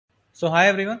So hi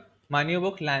everyone, my new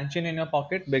book LangChain in Your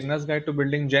Pocket, Beginner's Guide to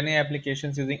Building Gen AI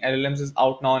Applications Using LLMs is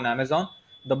out now on Amazon.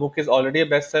 The book is already a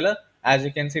bestseller. As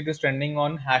you can see, it is trending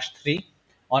on #3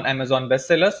 on Amazon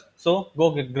bestsellers. So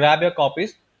go grab your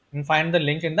copies and find the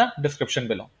link in the description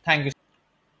below. Thank you.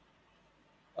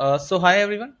 So hi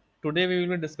everyone. Today we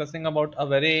will be discussing about a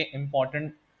very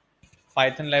important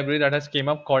Python library that has came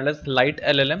up called as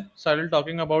LiteLLM. So I will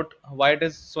talking about why it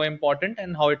is so important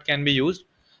and how it can be used.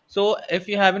 So if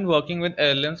you have been working with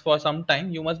LLMs for some time,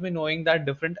 you must be knowing that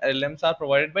different LLMs are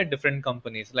provided by different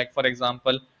companies. Like for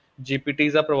example,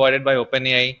 GPTs are provided by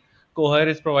OpenAI, Cohere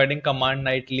is providing Command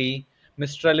Nightly,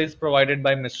 Mistral is provided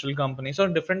by Mistral company. So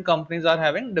different companies are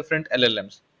having different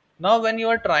LLMs. Now when you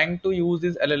are trying to use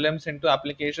these LLMs into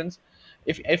applications,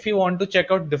 if you want to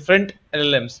check out different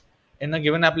LLMs in a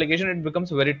given application, it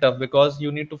becomes very tough because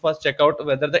you need to first check out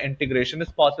whether the integration is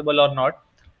possible or not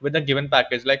with a given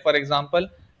package. Like for example,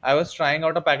 I was trying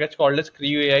out a package called as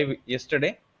Creo AI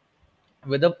yesterday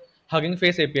with a Hugging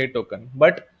Face API token.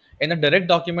 But in the direct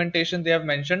documentation, they have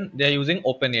mentioned they are using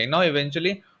OpenAI. Now,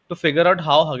 eventually, to figure out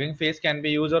how Hugging Face can be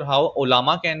used or how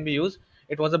Olama can be used,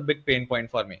 it was a big pain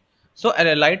point for me. So,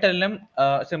 a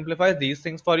LiteLLM simplifies these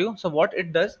things for you. So, what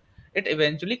it does, it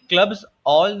eventually clubs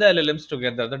all the LLMs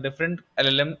together, the different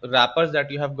LLM wrappers that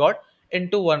you have got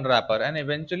into one wrapper, and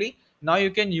eventually now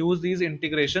you can use these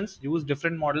integrations, use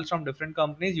different models from different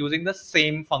companies using the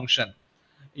same function.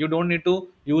 You don't need to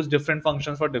use different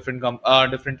functions for different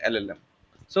LLM.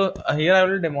 So here I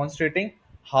will be demonstrating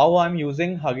how I'm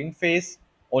using Hugging Face,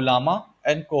 Olama,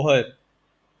 and Cohere.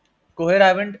 Cohere I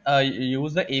haven't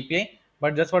used the API,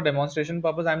 but just for demonstration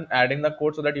purpose, I'm adding the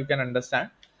code so that you can understand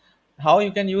how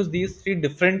you can use these three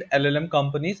different LLM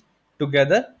companies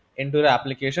together into the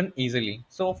application easily.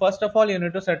 So first of all, you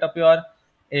need to set up your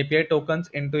API tokens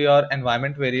into your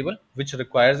environment variable, which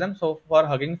requires them. So for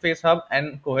Hugging Face Hub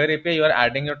and Cohere API, you are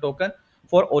adding your token.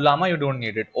 For Olama, you don't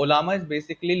need it. Olama is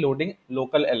basically loading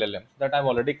local LLMs that I've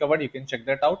already covered. You can check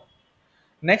that out.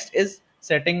 Next is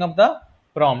setting up the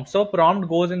prompt. So prompt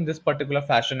goes in this particular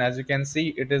fashion. As you can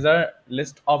see, it is a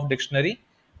list of dictionary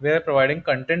where providing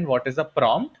content, what is the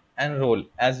prompt and role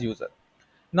as user.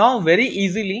 Now very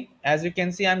easily, as you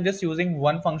can see, I'm just using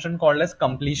one function called as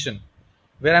completion,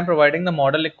 where I'm providing the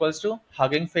model equals to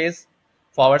Hugging Face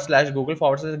 / Google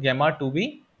 / Gamma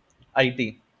 2B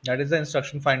IT. That is the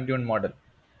instruction fine tuned model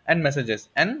and messages.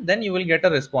 And then you will get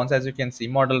a response, as you can see,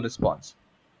 model response.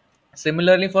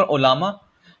 Similarly, for Olama,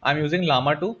 I'm using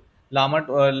Llama 2. Llama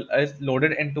 2 is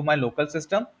loaded into my local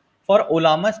system. For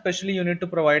Olama, especially, you need to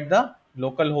provide the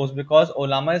local host because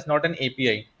Olama is not an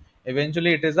API.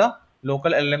 Eventually, it is a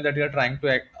local LLM that you are trying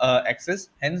to access.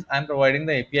 Hence, I'm providing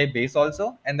the API base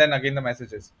also, and then again the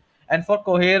messages. And for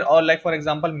Cohere or like for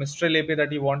example, Mistral API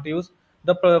that you want to use,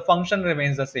 the function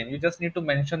remains the same. You just need to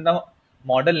mention the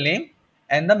model name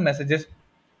and the messages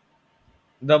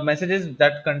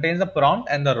that contains the prompt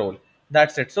and the role.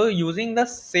 That's it. So using the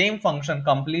same function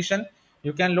completion,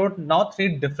 you can load now three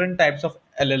different types of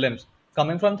LLMs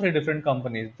coming from three different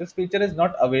companies. This feature is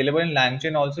not available in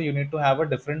LangChain. Also, you need to have a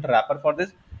different wrapper for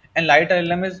this, and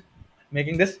LiteLLM is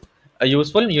making this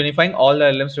useful, unifying all the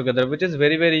LLMs together, which is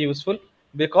very useful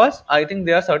because I think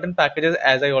there are certain packages,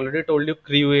 as I already told you,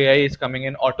 Creo AI is coming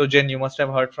in, Autogen, you must have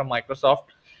heard from Microsoft,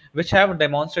 which have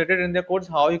demonstrated in their codes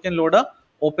how you can load a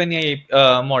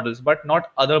OpenAI models, but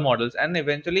not other models. And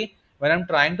eventually, when I'm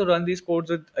trying to run these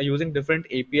codes with using different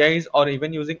APIs or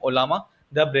even using Olama,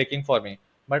 they're breaking for me.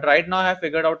 But right now, I have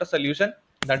figured out a solution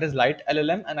that is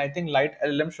LiteLLM, and I think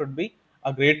LiteLLM should be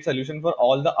a great solution for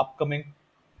all the upcoming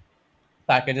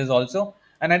packages also.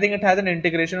 And I think it has an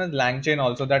integration with LangChain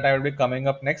also that I will be coming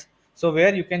up next. So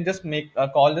where you can just make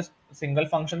call this single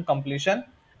function completion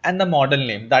and the model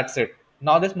name. That's it.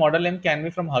 Now this model name can be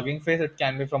from Hugging Face, it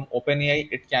can be from OpenAI,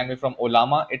 it can be from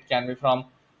Olama, it can be from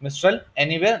Mistral.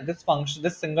 Anywhere this function,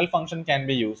 this single function can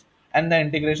be used, and the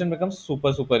integration becomes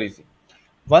super easy.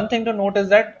 One thing to note is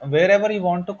that wherever you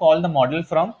want to call the model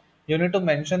from, you need to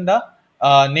mention the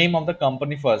name of the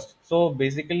company first. So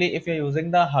basically, if you're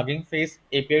using the Hugging Face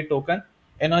API token,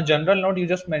 in a general note, you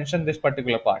just mention this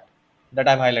particular part that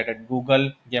I've highlighted,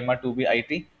 Google, Gamma 2B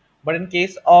IT. But in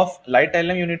case of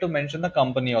LiteLM, you need to mention the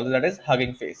company also, that is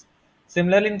Hugging Face.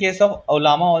 Similarly, in case of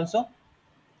Olama also,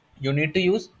 you need to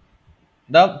use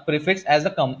the prefix as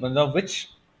the which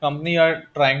company you are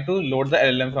trying to load the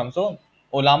LLM from. So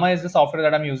Olama is the software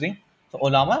that I'm using. So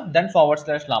Olama, then /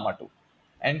 Llama 2.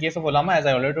 And in case of Olama, as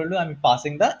I already told you, I'm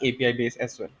passing the API base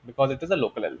as well because it is a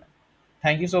local LLM.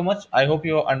 Thank you so much. I hope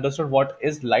you understood what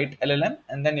is Lite LLM,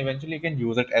 and then eventually you can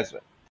use it as well.